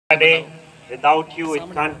Day. Without you,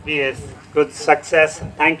 it can't be a good success.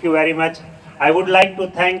 Thank you very much. I would like to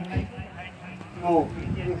thank you,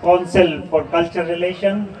 Indian Council for Culture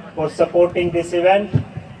Relation, for supporting this event.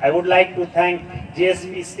 I would like to thank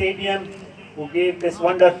GSP Stadium, who gave this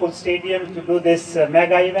wonderful stadium to do this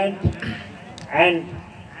mega event. And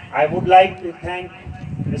I would like to thank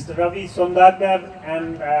Mr. Ravi Sondakar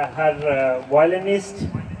and her violinist.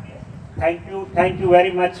 Thank you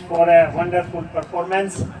very much for a wonderful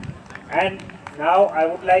performance. And now I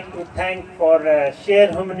would like to thank for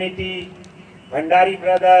Share Humanity, Bhandari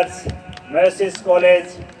Brothers, Mercies College,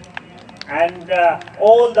 and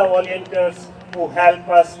all the volunteers who help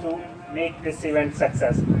us to make this event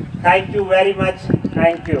success. Thank you very much.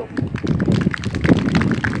 Thank you.